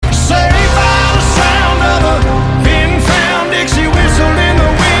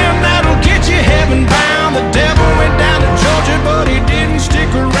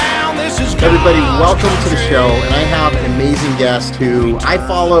welcome to the show. And I have an amazing guest who I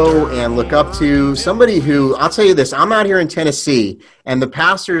follow and look up to. Somebody who, I'll tell you this, I'm out here in Tennessee, and the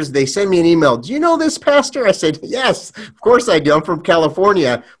pastors, they send me an email. Do you know this pastor? I said, yes, of course I do. I'm from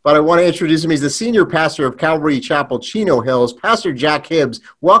California, but I want to introduce him. He's the senior pastor of Calvary Chapel, Chino Hills, Pastor Jack Hibbs.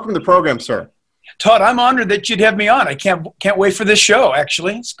 Welcome to the program, sir. Todd, I'm honored that you'd have me on. I can't wait for this show,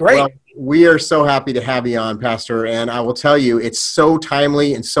 actually. It's great. Well, we are so happy to have you on, Pastor, and I will tell you, it's so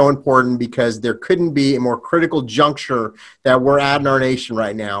timely and so important because there couldn't be a more critical juncture that we're at in our nation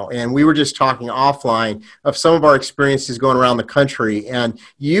right now. And we were just talking offline of some of our experiences going around the country, and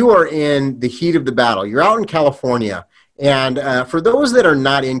you are in the heat of the battle. You're out in California. And for those that are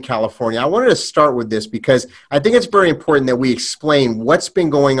not in California, I wanted to start with this because I think it's very important that we explain what's been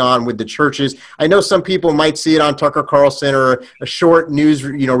going on with the churches. I know some people might see it on Tucker Carlson or a short news,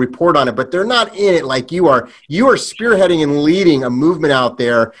 report on it, but they're not in it like you are. You are spearheading and leading a movement out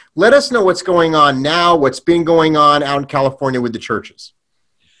there. Let us know what's going on now, what's been going on out in California with the churches.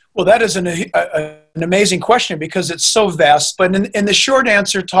 Well, that is an amazing question because it's so vast. But in the short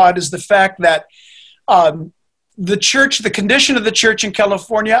answer, Todd, is the fact that the church, the condition of the church in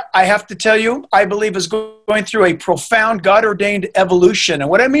California, I have to tell you, I believe is going through a profound God-ordained evolution. And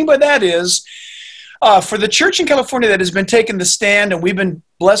what I mean by that is, for the church in California that has been taking the stand, and we've been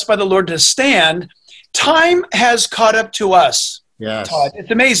blessed by the Lord to stand, time has caught up to us. Yes. Todd,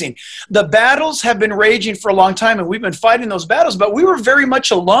 it's amazing. The battles have been raging for a long time, and we've been fighting those battles, but we were very much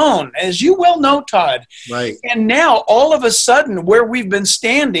alone, as you well know, Todd. Right. And now, all of a sudden, where we've been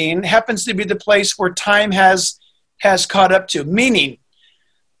standing happens to be the place where time has caught up to, meaning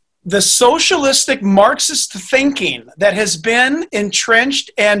the socialistic Marxist thinking that has been entrenched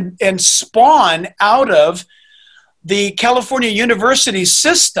and spawned out of the California university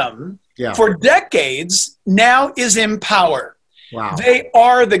system for decades now is in power. Wow. They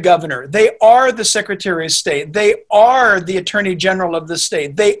are the governor. They are the secretary of state. They are the attorney general of the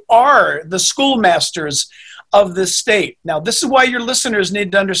state. They are the schoolmasters of the state. Now, this is why your listeners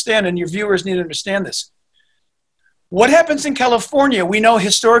need to understand and your viewers need to understand this. What happens in California, we know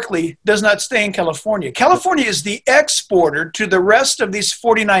historically, does not stay in California. California is the exporter to the rest of these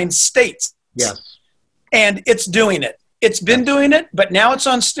 49 states. Yes. And it's doing it. It's been doing it, but now it's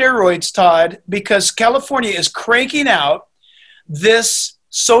on steroids, Todd, because California is cranking out this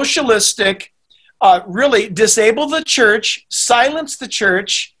socialistic, really disable the church, silence the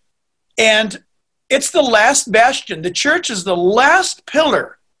church, and it's the last bastion. The church is the last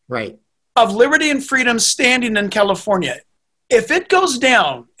pillar. Right. Of liberty and freedom standing in California. If it goes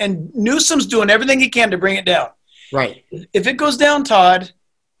down, and Newsom's doing everything he can to bring it down. Right. If it goes down, Todd,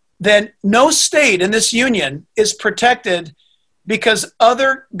 then no state in this union is protected because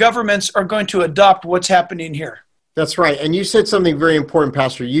other governments are going to adopt what's happening here. That's right. And you said something very important,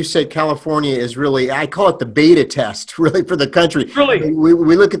 Pastor. You said California is really, I call it the beta test, really, for the country. Really?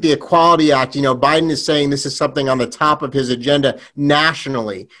 We look at the Equality Act. Biden is saying this is something on the top of his agenda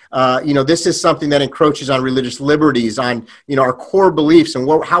nationally. This is something that encroaches on religious liberties, on, our core beliefs and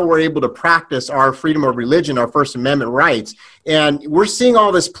how we're able to practice our freedom of religion, our First Amendment rights. And we're seeing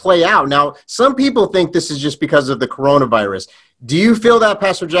all this play out. Now, some people think this is just because of the coronavirus. Do you feel that,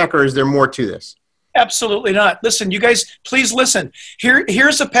 Pastor Jack, or is there more to this? Absolutely not. Listen, you guys, please listen.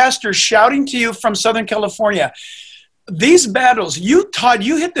 Here's a pastor shouting to you from Southern California. These battles, Todd,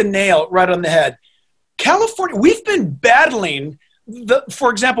 you hit the nail right on the head. California, we've been battling,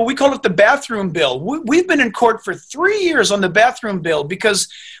 for example, we call it the bathroom bill. We've been in court for 3 years on the bathroom bill because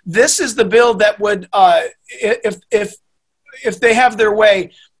this is the bill that would, if they have their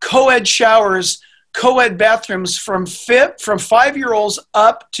way, co-ed showers, co-ed bathrooms from 5-year-olds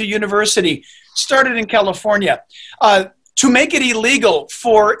up to university. Started in California, to make it illegal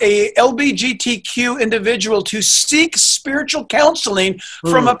for a LGBTQ individual to seek spiritual counseling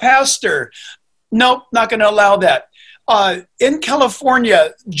from a pastor. Nope, not going to allow that. In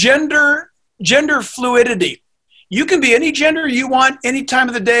California, gender fluidity. You can be any gender you want any time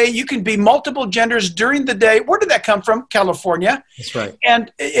of the day. You can be multiple genders during the day. Where did that come from? California. That's right.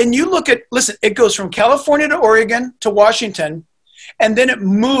 And you look at, listen, it goes from California to Oregon to Washington. And then it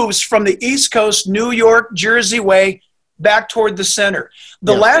moves from the East Coast, New York, Jersey way, back toward the center.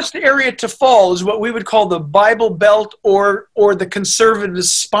 The last area to fall is what we would call the Bible Belt or the conservative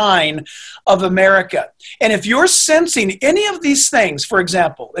spine of America. And if you're sensing any of these things, for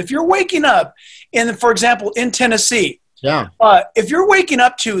example, if you're waking up, for example, in Tennessee, if you're waking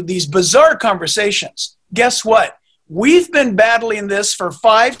up to these bizarre conversations, guess what? We've been battling this for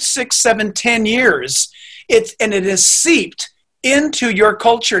 5, 6, 7, 10 years. It has seeped into your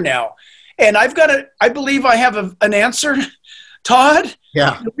culture now. And I believe I have an answer Todd,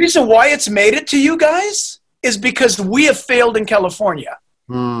 Yeah. the reason why it's made it to you guys is because we have failed in California.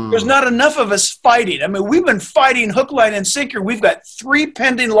 There's not enough of us fighting. I mean, we've been fighting hook, line, and sinker. We've got 3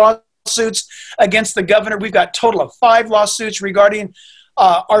 pending lawsuits against the governor. We've got a total of 5 lawsuits regarding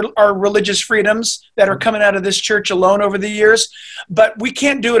our religious freedoms that are coming out of this church alone over the years. But we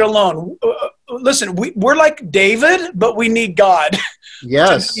can't do it alone. Listen, we're like David, but we need God.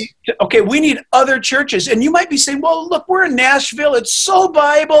 Yes. Okay, we need other churches. And you might be saying, well, look, we're in Nashville. It's so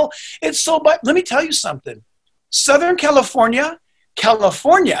Bible. It's so Bible. Let me tell you something. Southern California,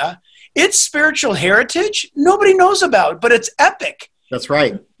 its spiritual heritage, nobody knows about, but it's epic. That's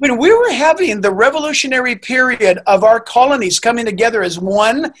right. When we were having the revolutionary period of our colonies coming together as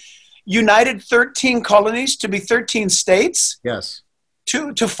one united 13 colonies to be 13 states, Yes.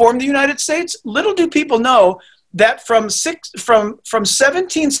 to form the United States, little do people know that from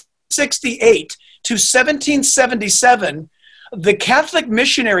 1768 to 1777, the Catholic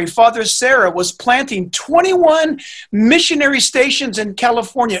missionary, Father Serra, was planting 21 missionary stations in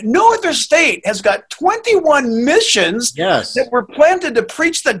California. No other state has got 21 missions that were planted to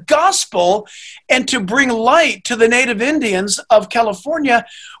preach the gospel and to bring light to the native Indians of California.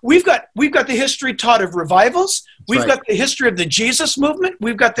 We've got the history taught of revivals. We've got the history of the Jesus movement.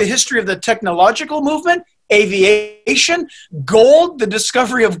 We've got the history of the technological movement, aviation, gold, the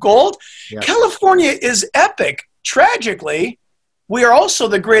discovery of gold. Yeah. California is epic. Tragically, we are also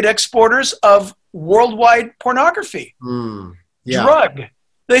the great exporters of worldwide pornography, drug.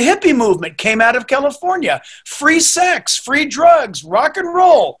 The hippie movement came out of California. Free sex, free drugs, rock and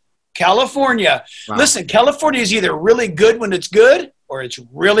roll, California. Wow. Listen, California is either really good when it's good or it's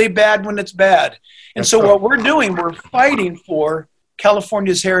really bad when it's bad. And so what we're doing, we're fighting for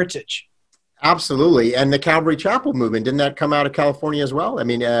California's heritage. Absolutely. And the Calvary Chapel movement, didn't that come out of California as well? I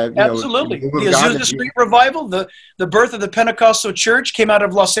mean, absolutely. The Azusa Street Revival, the birth of the Pentecostal Church came out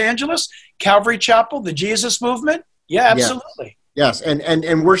of Los Angeles. Calvary Chapel, the Jesus movement. Yeah, absolutely. Yes.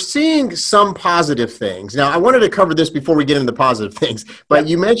 And we're seeing some positive things. Now, I wanted to cover this before we get into the positive things, but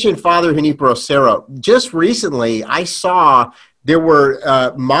you mentioned Father Junipero Serra. Just recently, I saw there were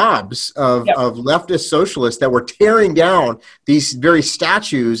mobs of leftist socialists that were tearing down these very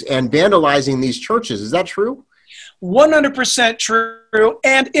statues and vandalizing these churches. Is that true? 100% true.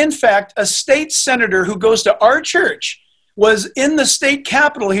 And in fact, a state senator who goes to our church was in the state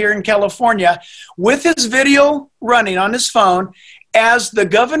capitol here in California with his video running on his phone as the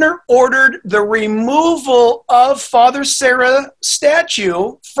governor ordered the removal of Father Serra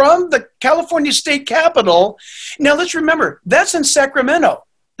statue from the California state capitol. Now let's remember, that's in Sacramento.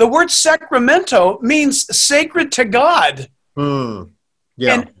 The word Sacramento means sacred to God.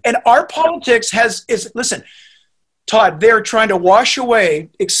 Yeah. And our politics listen, Todd, they're trying to wash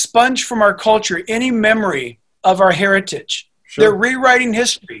away, expunge from our culture any memory of our heritage. Sure. They're rewriting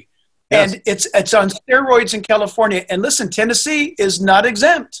history. Yes. And it's on steroids in California. And listen, Tennessee is not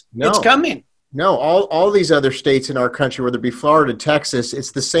exempt. No. It's coming. No, all these other states in our country, whether it be Florida, Texas,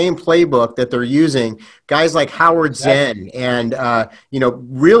 it's the same playbook that they're using. Guys like Howard Zinn and,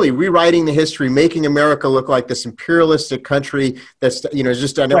 really rewriting the history, making America look like this imperialistic country that's,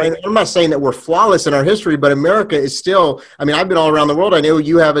 just, I'm not saying that we're flawless in our history, but America is still, I've been all around the world. I know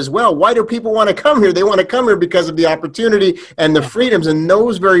you have as well. Why do people want to come here? They want to come here because of the opportunity and the freedoms, and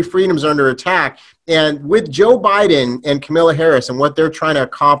those very freedoms are under attack. And with Joe Biden and Kamala Harris and what they're trying to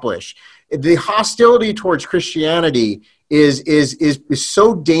accomplish, the hostility towards Christianity is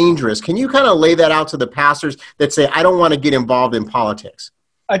so dangerous. Can you kind of lay that out to the pastors that say, I don't want to get involved in politics?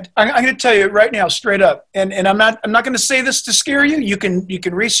 I'm going to tell you right now, straight up, and I'm not going to say this to scare you. You can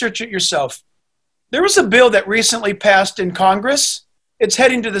research it yourself. There was a bill that recently passed in Congress. It's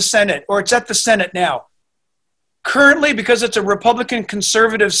heading to the Senate, or it's at the Senate now. Currently, because it's a Republican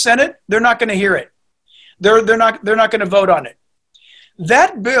conservative Senate, they're not going to hear it. They're not going to vote on it.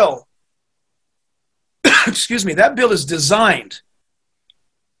 That bill, that bill is designed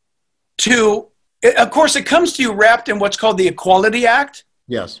to, of course, it comes to you wrapped in what's called the Equality Act.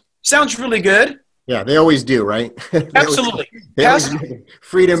 Yes. Sounds really good. Yeah, they always do, right? Absolutely.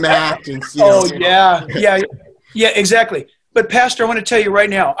 Freedom Act. And, yeah, exactly. But Pastor, I want to tell you right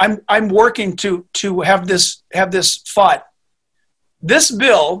now, I'm working to have this fought. This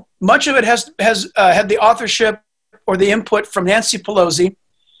bill, much of it has had the authorship or the input from Nancy Pelosi.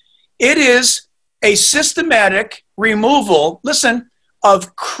 It is a systematic removal,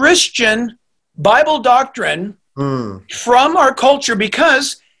 of Christian Bible doctrine from our culture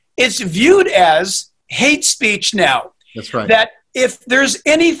because it's viewed as hate speech now. That's right. That if there's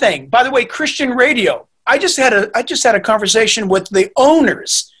anything, by the way, Christian radio, I just had a conversation with the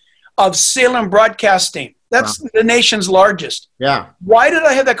owners of Salem Broadcasting. That's the nation's largest. Yeah. Why did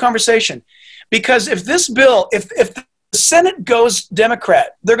I have that conversation? Because if this bill, if the Senate goes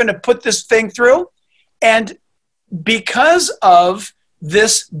Democrat, they're going to put this thing through. And because of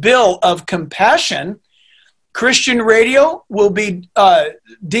this bill of compassion, Christian radio will be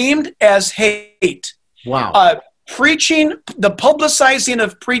deemed as hate. Wow. Preaching, the publicizing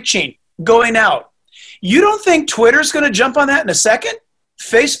of preaching going out. You don't think Twitter's going to jump on that in a second?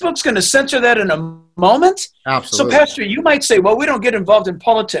 Facebook's going to censor that in a moment? Absolutely. So, Pastor, you might say, well, we don't get involved in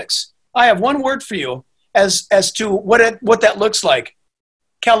politics. I have one word for you as to what that looks like.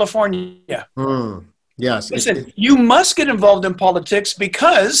 California. Yes. Listen, you must get involved in politics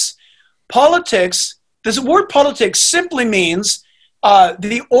because politics, this word politics simply means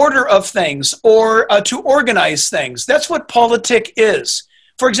the order of things or to organize things. That's what politic is.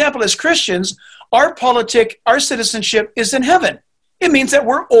 For example, as Christians, our citizenship is in heaven. It means that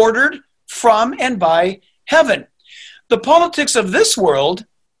we're ordered from and by heaven. The politics of this world,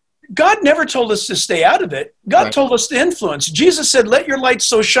 God never told us to stay out of it. God told us to influence. Jesus said, let your light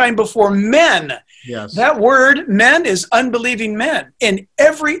so shine before men. Yes. That word, men, is unbelieving men in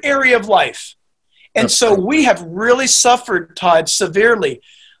every area of life. And so we have really suffered, Todd, severely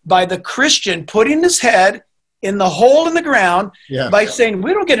by the Christian putting his head in the hole in the ground by saying,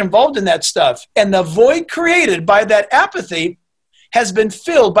 we don't get involved in that stuff. And the void created by that apathy has been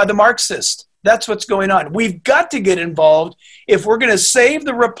filled by the Marxist. That's what's going on. We've got to get involved if we're going to save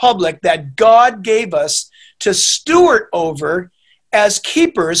the republic that God gave us to steward over as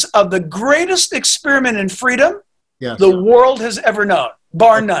keepers of the greatest experiment in freedom the world has ever known,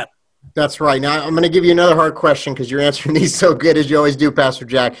 bar none. That's right. Now, I'm going to give you another hard question because you're answering these so good, as you always do, Pastor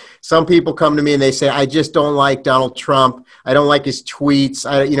Jack. Some people come to me and they say, I just don't like Donald Trump. I don't like his tweets.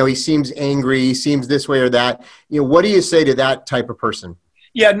 He seems angry. He seems this way or that. What do you say to that type of person?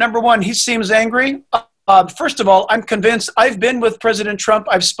 Yeah, number one, he seems angry. First of all, I'm convinced. I've been with President Trump.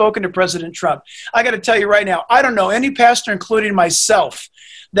 I've spoken to President Trump. I got to tell you right now, I don't know any pastor, including myself,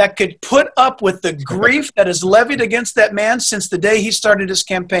 that could put up with the grief that is levied against that man since the day he started his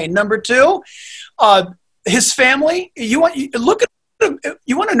campaign. Number two, his family. You want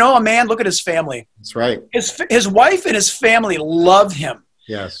to know a man? Look at his family. That's right. His wife and his family love him.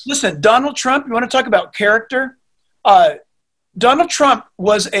 Yes. Listen, Donald Trump. You want to talk about character? Donald Trump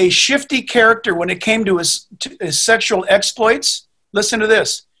was a shifty character when it came to his sexual exploits. Listen to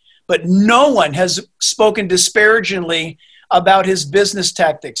this. But no one has spoken disparagingly about his business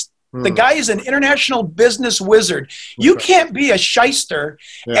tactics. The guy is an international business wizard. You can't be a shyster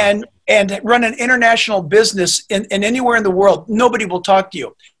and run an international business in anywhere in the world. Nobody will talk to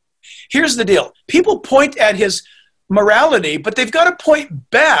you. Here's the deal. People point at his morality, but they've got to point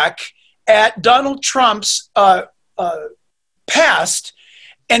back at Donald Trump's past.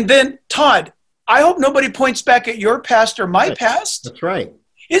 And then, Todd, I hope nobody points back at your past or my past. That's right.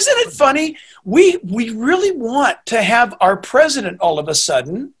 Isn't it funny? We really want to have our president all of a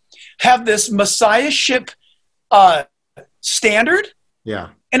sudden have this messiahship standard. Yeah.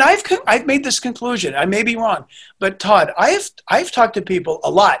 And I've made this conclusion. I may be wrong, but Todd, I've talked to people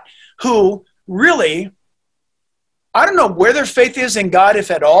a lot who really, I don't know where their faith is in God,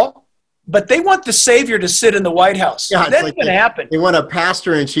 if at all, but they want the Savior to sit in the White House. Yeah, that's going to happen. They want a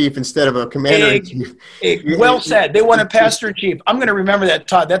pastor-in-chief instead of a commander-in-chief. Well said. They want a pastor-in-chief. I'm going to remember that,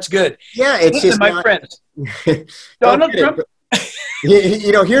 Todd. That's good. Yeah, it's just my friends. Donald Trump.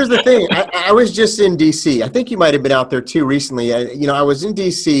 Here's the thing. I was just in D.C. I think you might have been out there too recently. I was in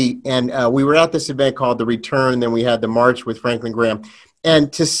D.C. and we were at this event called The Return. Then we had the march with Franklin Graham.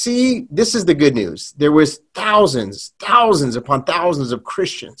 And to see, this is the good news. There was thousands upon thousands of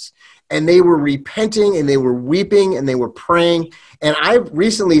Christians. And they were repenting and they were weeping and they were praying. And I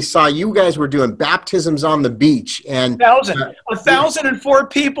recently saw you guys were doing baptisms on the beach. And 1,004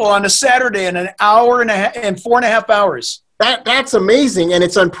 people on a Saturday in an hour and 4.5 hours. That's amazing, and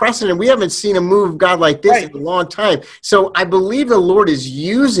it's unprecedented. We haven't seen a move of God like this in a long time. So I believe the Lord is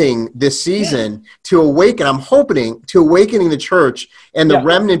using this season to awaken. I'm hoping to awakening the church and the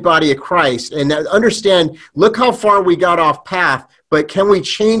remnant body of Christ, and understand. Look how far we got off path, but can we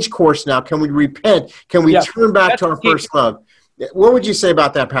change course now? Can we repent? Can we turn back to our first love? What would you say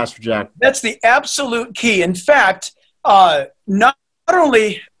about that, Pastor Jack? That's the absolute key. In fact, not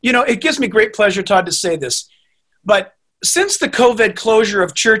only it gives me great pleasure, Todd, to say this, but since the COVID closure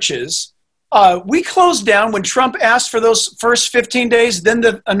of churches, we closed down when Trump asked for those first 15 days, then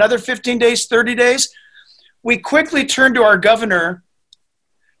another 15 days, 30 days. We quickly turned to our governor,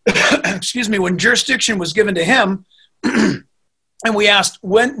 when jurisdiction was given to him, and we asked,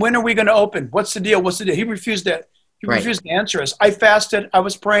 when are we going to open? What's the deal? He refused that. He Right. refused to answer us. I fasted. I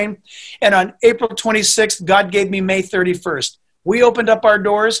was praying. And on April 26th, God gave me May 31st. We opened up our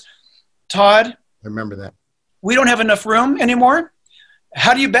doors. Todd, I remember that. we don't have enough room anymore.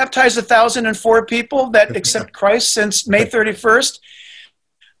 How do you baptize 1,004 people that accept Christ since May 31st?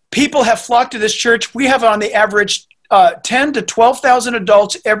 People have flocked to this church. We have on the average 10 to 12,000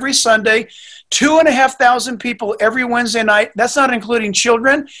 adults every Sunday, 2,500 people every Wednesday night. That's not including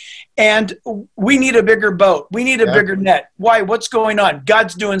children. And we need a bigger boat. We need a bigger net. Why? What's going on?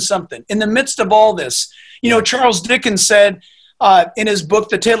 God's doing something. In the midst of all this, Charles Dickens said in his book,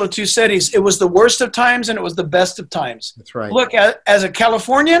 The Tale of Two Cities, it was the worst of times and it was the best of times. That's right. Look, as a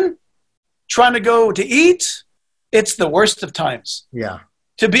Californian trying to go to eat, it's the worst of times. Yeah.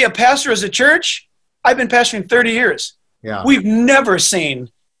 To be a pastor as a church, I've been pastoring 30 years. Yeah. We've never seen,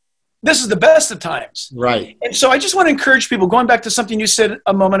 this is the best of times. Right. And so I just want to encourage people, going back to something you said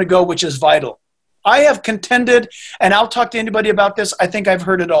a moment ago, which is vital. I have contended, and I'll talk to anybody about this, I think I've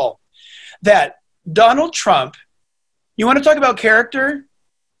heard it all, that Donald Trump, you want to talk about character?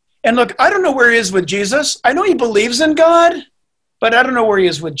 And look, I don't know where he is with Jesus. I know he believes in God, but I don't know where he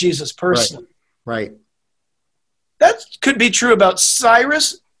is with Jesus personally. Right. That could be true about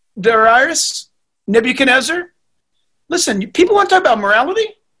Cyrus, Darius, Nebuchadnezzar. Listen, people want to talk about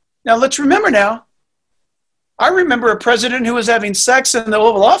morality? Now, let's remember now, I remember a president who was having sex in the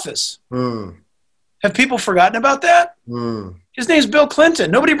Oval Office. Have people forgotten about that? His name's Bill Clinton.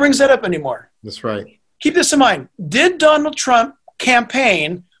 Nobody brings that up anymore. That's right. Keep this in mind. Did Donald Trump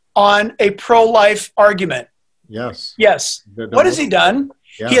campaign on a pro-life argument? Yes. Yes. What has he done?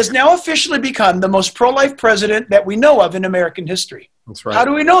 Yeah. He has now officially become the most pro-life president that we know of in American history. That's right. How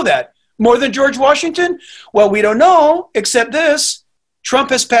do we know that? More than George Washington? Well, we don't know, except this.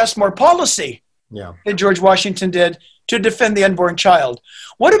 Trump has passed more policy than George Washington did to defend the unborn child.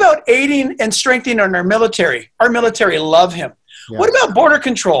 What about aiding and strengthening our military? Our military love him. Yes. What about border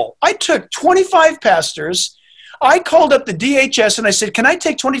control? I took 25 pastors. I called up the DHS and I said, can I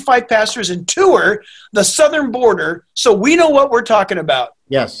take 25 pastors and tour the southern border so we know what we're talking about?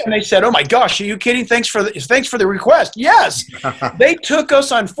 Yes. And they said, oh my gosh, are you kidding? Thanks for the request. Yes. They took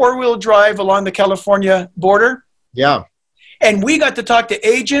us on 4-wheel drive along the California border. Yeah. And we got to talk to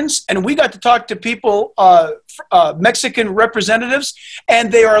agents and we got to talk to people, Mexican representatives,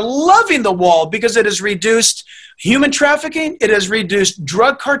 and they are loving the wall because it has reduced human trafficking. It has reduced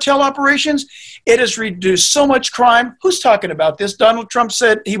drug cartel operations. It has reduced so much crime. Who's talking about this? Donald Trump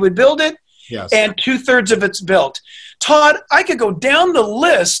said he would build it. Yes. And 2/3 of it's built. Todd, I could go down the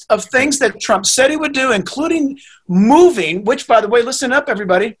list of things that Trump said he would do, including moving, which, by the way, listen up,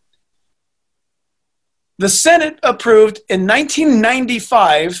 everybody. The Senate approved in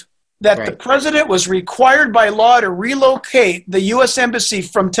 1995 that the president was required by law to relocate the U.S. Embassy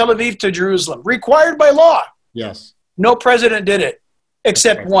from Tel Aviv to Jerusalem. Required by law. Yes. No president did it,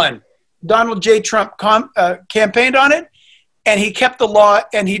 except one. Donald J. Trump campaigned on it, and he kept the law,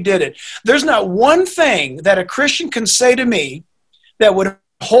 and he did it. There's not one thing that a Christian can say to me that would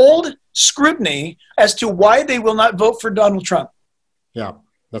hold scrutiny as to why they will not vote for Donald Trump. Yeah,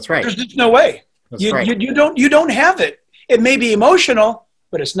 that's right. There's just no way. You don't have it. It may be emotional,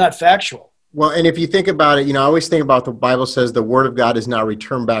 but it's not factual. Well, and if you think about it, I always think about the Bible says the word of God is not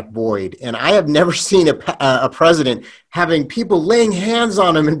returned back void. And I have never seen a president having people laying hands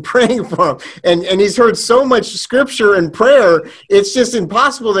on him and praying for him. And he's heard so much scripture and prayer, it's just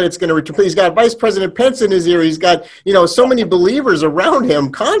impossible that it's going to return. He's got Vice President Pence in his ear. He's got, so many believers around him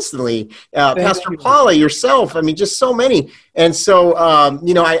constantly. Pastor Paula, yourself, just so many. And so,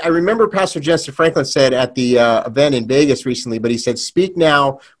 I remember Pastor Jensen Franklin said at the event in Vegas recently, but he said, speak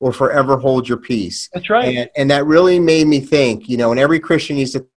now or forever hold your peace. That's right. And that really made me think, and every Christian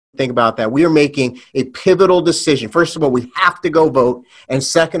needs to think about that. We are making a pivotal decision. First of all, we have to go vote. And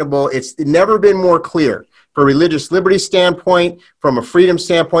second of all, it's never been more clear from a religious liberty standpoint, from a freedom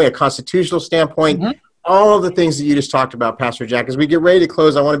standpoint, a constitutional standpoint, all of the things that you just talked about, Pastor Jack. As we get ready to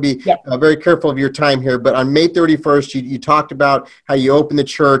close, I want to be very careful of your time here. But on May 31st, you talked about how you opened the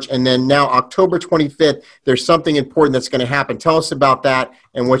church. And then now October 25th, there's something important that's going to happen. Tell us about that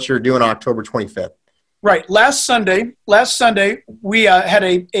and what you're doing on October 25th. Right. Last Sunday, we had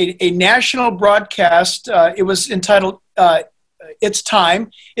a national broadcast. It was entitled, It's Time.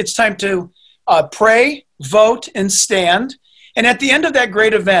 It's time to pray, vote, and stand. And at the end of that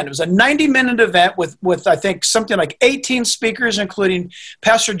great event, it was a 90-minute event with I think, something like 18 speakers, including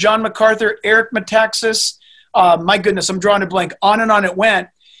Pastor John MacArthur, Eric Metaxas. My goodness, I'm drawing a blank. On and on it went.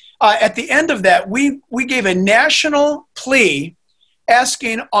 At the end of that, we gave a national plea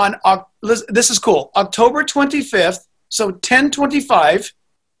asking on, this is cool, October 25th, so 10/25,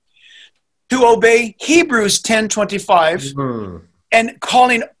 to obey Hebrews 10:25 and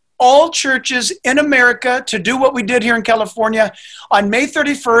calling all churches in America to do what we did here in California. On May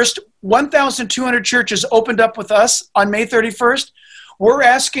 31st, 1,200 churches opened up with us on May 31st. We're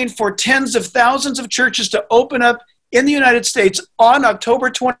asking for tens of thousands of churches to open up in the United States on October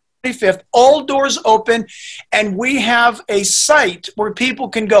 25th. All doors open, and we have a site where people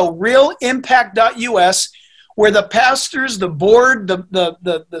can go, realimpact.us, where the pastors, the board,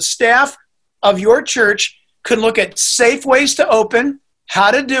 the staff of your church could look at safe ways to open, how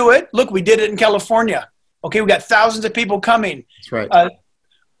to do it. Look, we did it in California. Okay, we got thousands of people coming. That's right.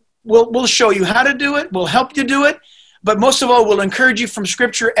 We'll show you how to do it. We'll help you do it. But most of all, we'll encourage you from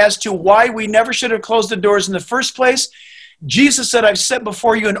Scripture as to why we never should have closed the doors in the first place. Jesus said, I've set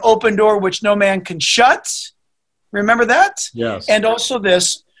before you an open door which no man can shut. Remember that? Yes. And also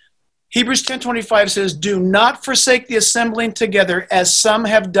this, Hebrews 10:25 says, do not forsake the assembling together as some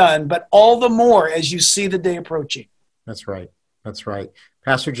have done, but all the more as you see the day approaching. That's right. That's right.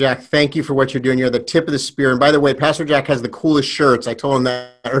 Pastor Jack, thank you for what you're doing. You're the tip of the spear. And by the way, Pastor Jack has the coolest shirts. I told him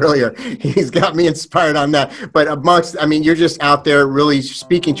that earlier. He's got me inspired on that. But you're just out there really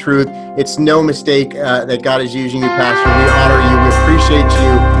speaking truth. It's no mistake that God is using you, Pastor. We honor you. We appreciate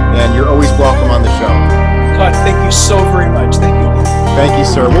you. And you're always welcome on the show. God, thank you so very much. Thank you. Thank you,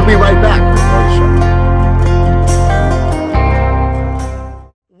 sir. We'll be right back with more of the show.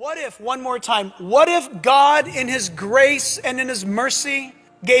 One more time, what if God in his grace and in his mercy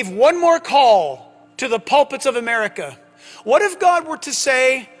gave one more call to the pulpits of America? What if God were to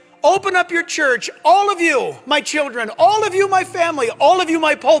say, open up your church, all of you, my children, all of you, my family, all of you,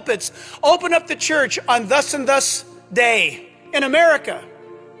 my pulpits, open up the church on thus and thus day in America?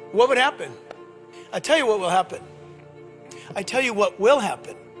 What would happen? I tell you what will happen. I tell you what will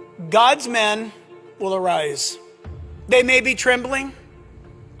happen. God's men will arise. They may be trembling.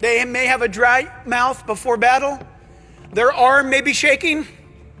 They may have a dry mouth before battle. Their arm may be shaking.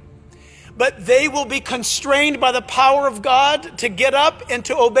 But they will be constrained by the power of God to get up and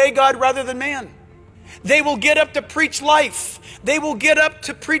to obey God rather than man. They will get up to preach life. They will get up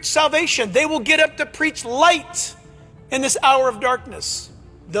to preach salvation. They will get up to preach light in this hour of darkness.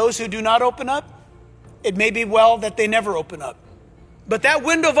 Those who do not open up, it may be well that they never open up. But that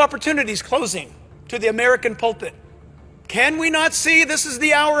window of opportunity is closing to the American pulpit. Can we not see this is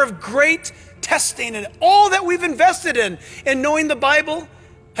the hour of great testing, and all that we've invested in knowing the Bible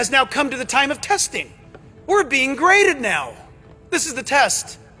has now come to the time of testing. We're being graded now. This is the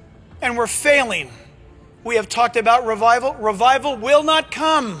test, and we're failing. We have talked about revival. Revival will not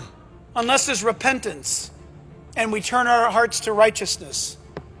come unless there's repentance and we turn our hearts to righteousness.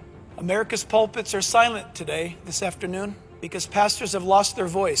 America's pulpits are silent today, this afternoon, because pastors have lost their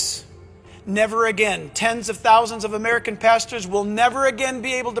voice. Never again, tens of thousands of American pastors will never again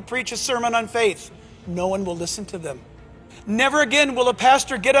be able to preach a sermon on faith. No one will listen to them. Never again will a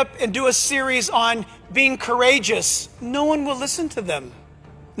pastor get up and do a series on being courageous. No one will listen to them.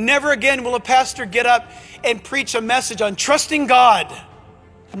 Never again will a pastor get up and preach a message on trusting God.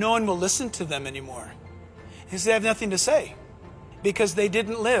 No one will listen to them anymore, because they have nothing to say, because they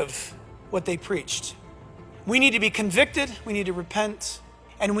didn't live what they preached. We need to be convicted, we need to repent,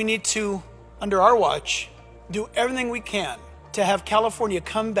 and we need to, under our watch, do everything we can to have California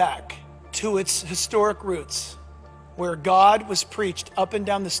come back to its historic roots, where God was preached up and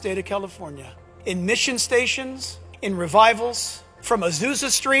down the state of California, in mission stations, in revivals, from Azusa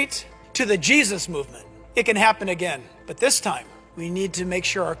Street to the Jesus movement. It can happen again, but this time we need to make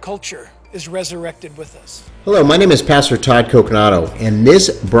sure our culture is resurrected with us. Hello, my name is Pastor Todd Coconato, and this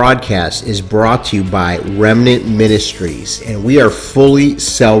broadcast is brought to you by Remnant Ministries, and we are fully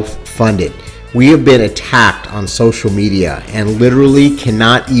self-funded. We have been attacked on social media and literally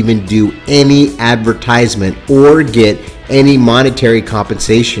cannot even do any advertisement or get any monetary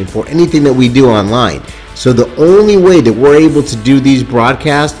compensation for anything that we do online. So the only way that we're able to do these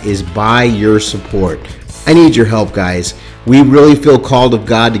broadcasts is by your support. I need your help, guys. We really feel called of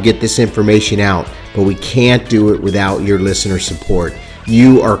God to get this information out, but we can't do it without your listener support.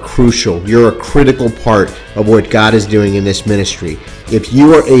 You are crucial. You're a critical part of what God is doing in this ministry. If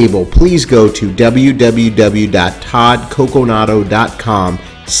you are able, please go to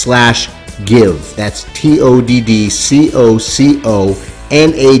www.toddcoconato.com/give. That's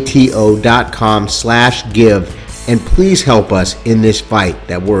TODDCOCONATO.com/give. And please help us in this fight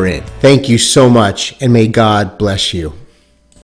that we're in. Thank you so much, and may God bless you.